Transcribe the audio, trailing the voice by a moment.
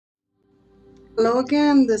Hello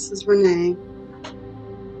again, this is Renee,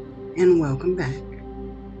 and welcome back.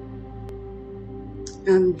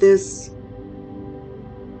 This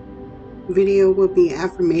video will be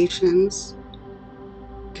affirmations,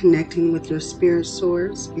 connecting with your spirit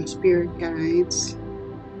source, your spirit guides,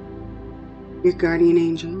 your guardian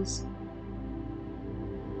angels.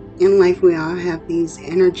 In life, we all have these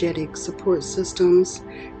energetic support systems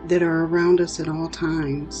that are around us at all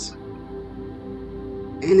times.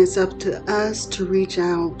 And it's up to us to reach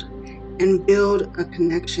out and build a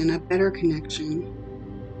connection, a better connection,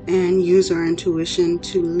 and use our intuition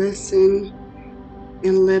to listen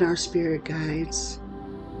and let our spirit guides,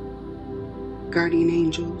 guardian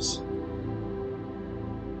angels,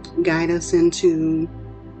 guide us into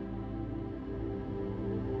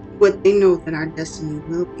what they know that our destiny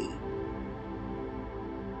will be.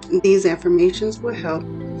 These affirmations will help.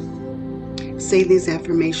 Say these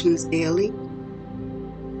affirmations daily,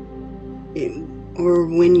 or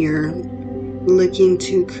when you're looking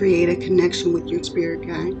to create a connection with your spirit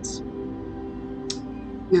guides.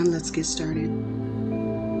 Now let's get started.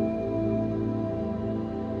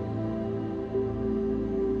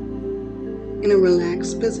 In a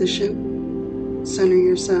relaxed position, center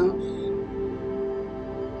yourself.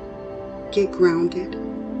 Get grounded.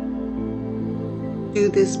 Do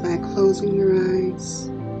this by closing your eyes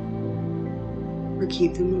or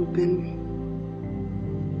keep them open.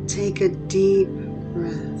 Take a deep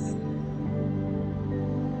breath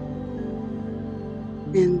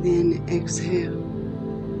and then exhale.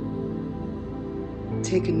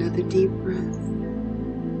 Take another deep breath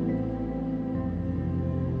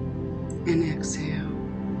and exhale.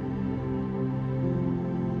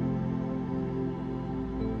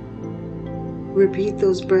 Repeat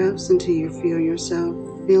those breaths until you feel yourself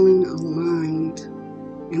feeling aligned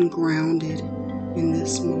and grounded in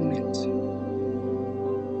this moment.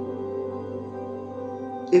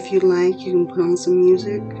 If you like, you can put on some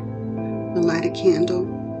music or light a candle,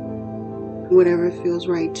 whatever feels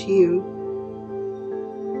right to you.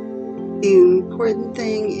 The important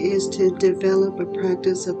thing is to develop a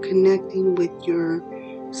practice of connecting with your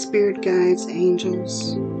spirit guides,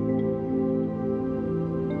 angels.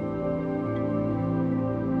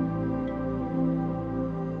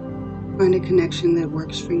 Find a connection that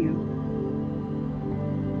works for you.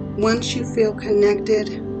 Once you feel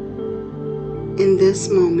connected in this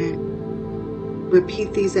moment,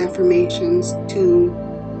 repeat these affirmations to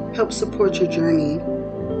help support your journey.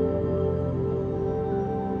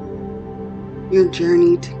 Your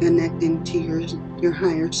journey to connecting to your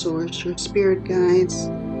higher source, your spirit guides,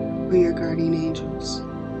 or your guardian angels.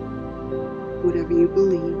 Whatever you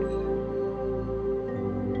believe.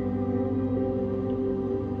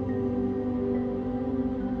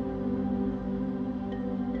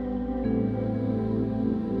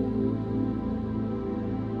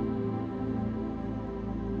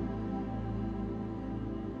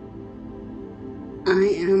 I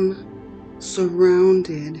am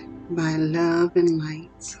surrounded by love and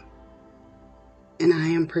light, and I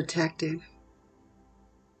am protected.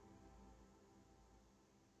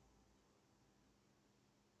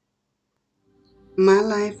 My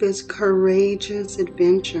life is courageous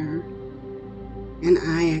adventure, and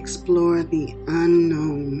I explore the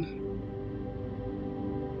unknown.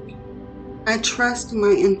 I trust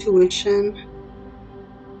my intuition,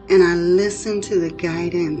 and I listen to the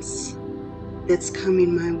guidance that's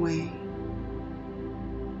coming my way.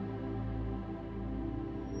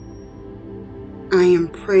 I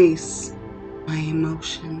embrace my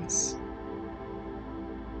emotions.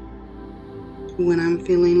 When I'm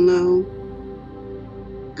feeling low,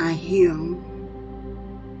 I heal.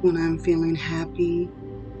 When I'm feeling happy,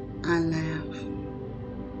 I laugh.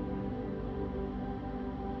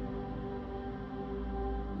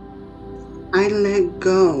 I let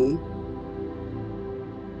go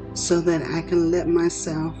so that I can let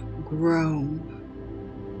myself grow.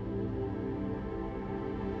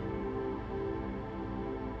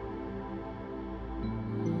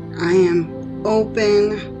 I am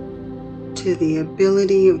open to the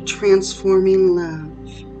ability of transforming love.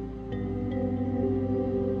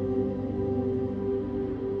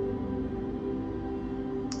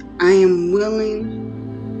 I am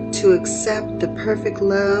willing to accept the perfect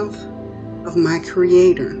love of my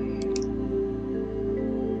Creator.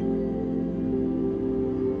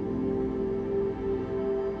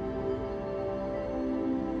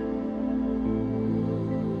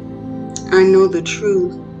 I know the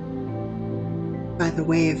truth by the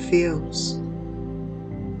way it feels.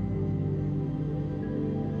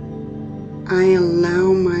 I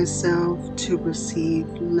allow myself to receive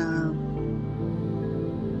love.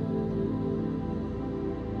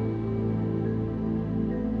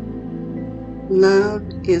 Love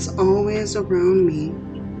is always around me.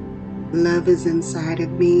 Love is inside of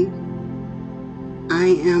me. I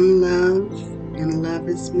am love, and love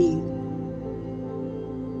is me.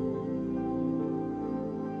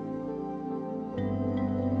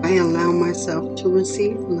 I allow myself to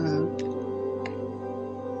receive love.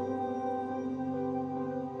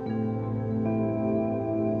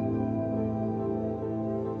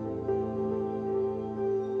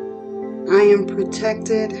 I am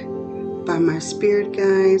protected by my spirit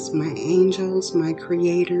guides, my angels, my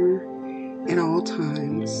creator at all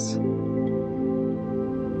times.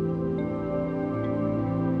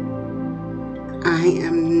 I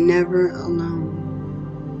am never alone.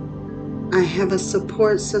 I have a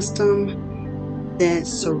support system that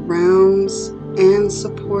surrounds and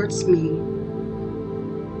supports me.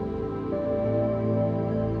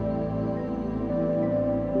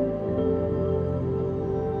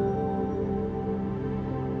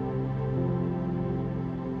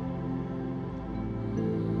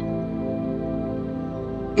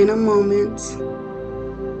 In a moment,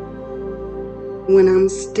 when I'm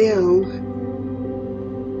still,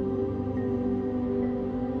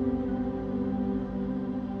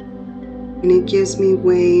 and it gives me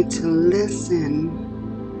way to listen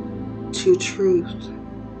to truth.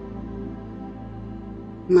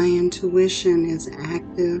 My intuition is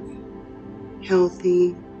active,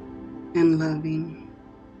 healthy, and loving.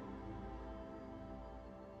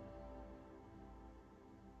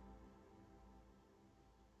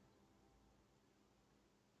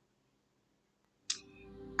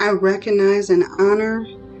 I recognize and honor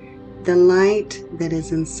the light that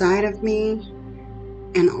is inside of me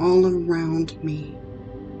and all around me.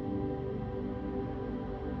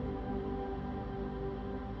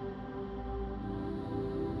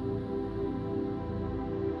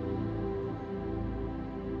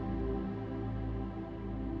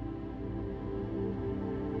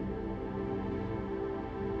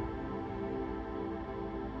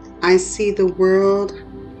 I see the world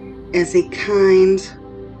as a kind,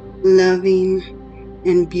 loving,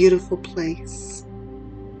 and beautiful place.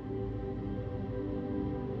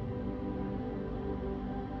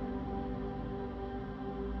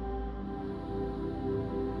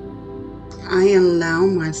 I allow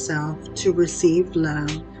myself to receive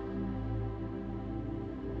love.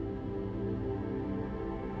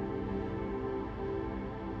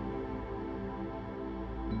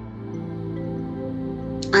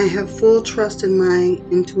 I have full trust in my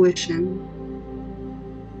intuition,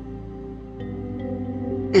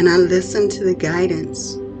 and I listen to the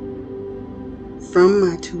guidance from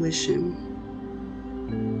my tuition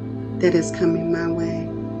that is coming my way.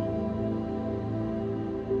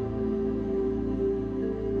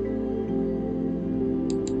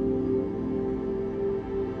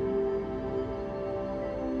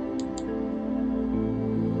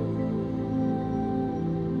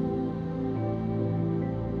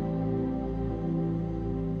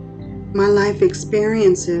 My life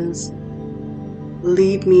experiences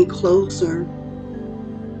lead me closer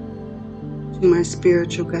to my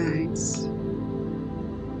spiritual guides,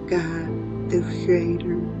 God, the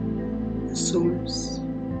Creator, the Source.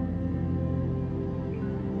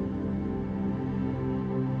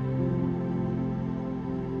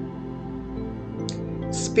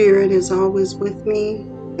 Spirit is always with me,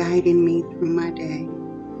 guiding me through my day.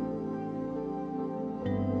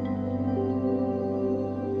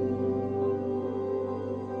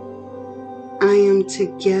 I am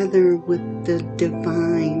together with the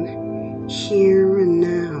divine here and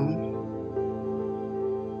now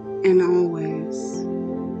and always.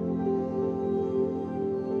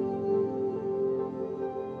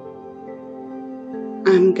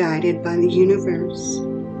 I'm guided by the universe,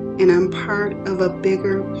 and I'm part of a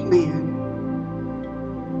bigger plan.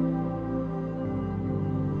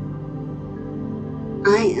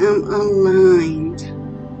 I am aligned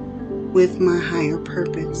with my higher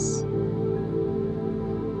purpose.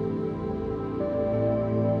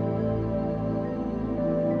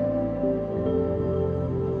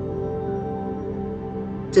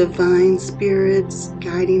 Divine spirits,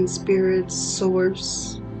 guiding spirits,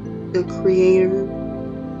 Source, the Creator,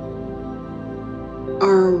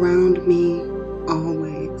 are around me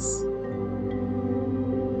always.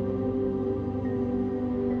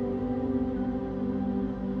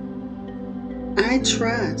 I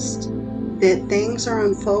trust that things are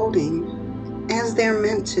unfolding as they're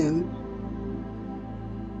meant to.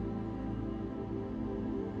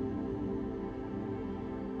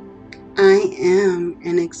 I am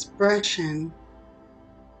an expression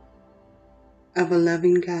of a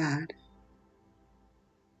loving God.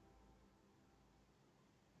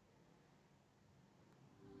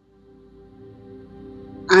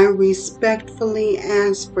 I respectfully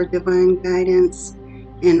ask for divine guidance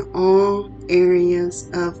in all areas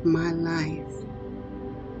of my life.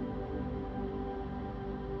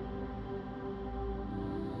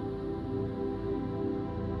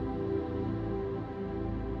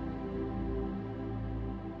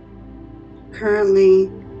 Currently,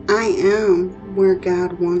 I am where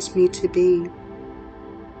God wants me to be.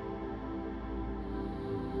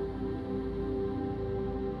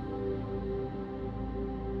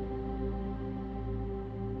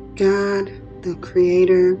 God, the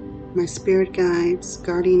Creator, my spirit guides,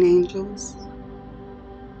 guardian angels,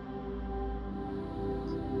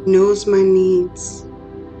 knows my needs,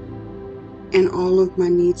 and all of my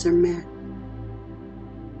needs are met.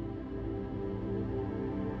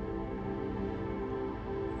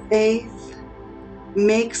 Faith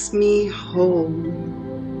makes me whole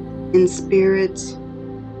in spirit,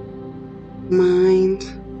 mind,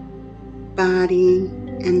 body,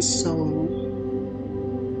 and soul.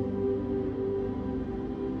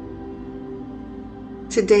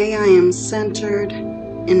 Today I am centered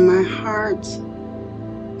in my heart,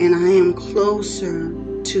 and I am closer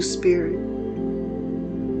to spirit.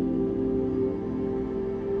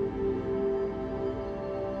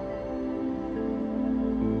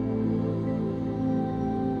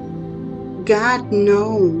 God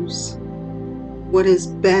knows what is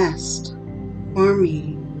best for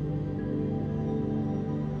me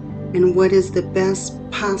and what is the best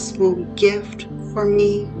possible gift for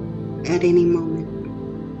me at any moment.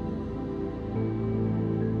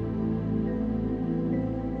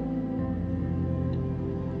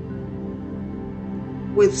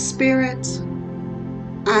 With spirit,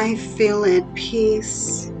 I feel at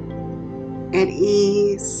peace, at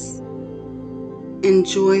ease, and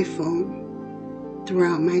joyful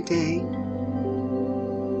throughout my day.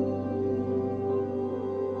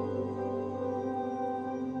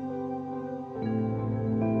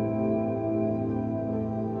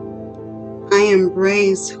 I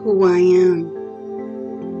embrace who I am,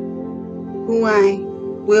 who I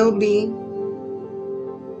will be,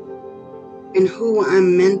 and who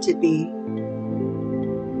I'm meant to be,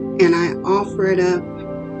 and I offer it up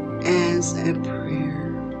as a prayer.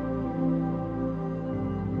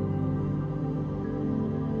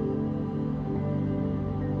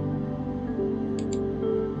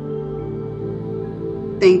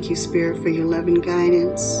 Thank you, Spirit, for your loving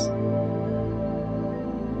guidance,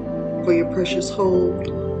 for your precious hold,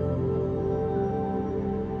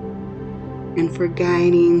 and for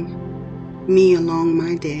guiding me along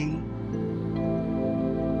my day.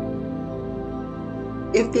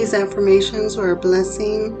 If these affirmations were a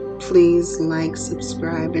blessing, please like,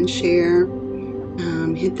 subscribe, and share.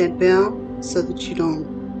 Hit that bell so that you don't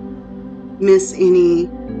miss any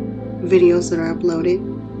videos that are uploaded.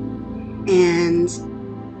 And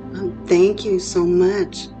thank you so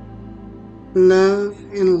much. Love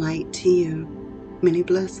and light to you. Many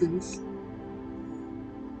blessings.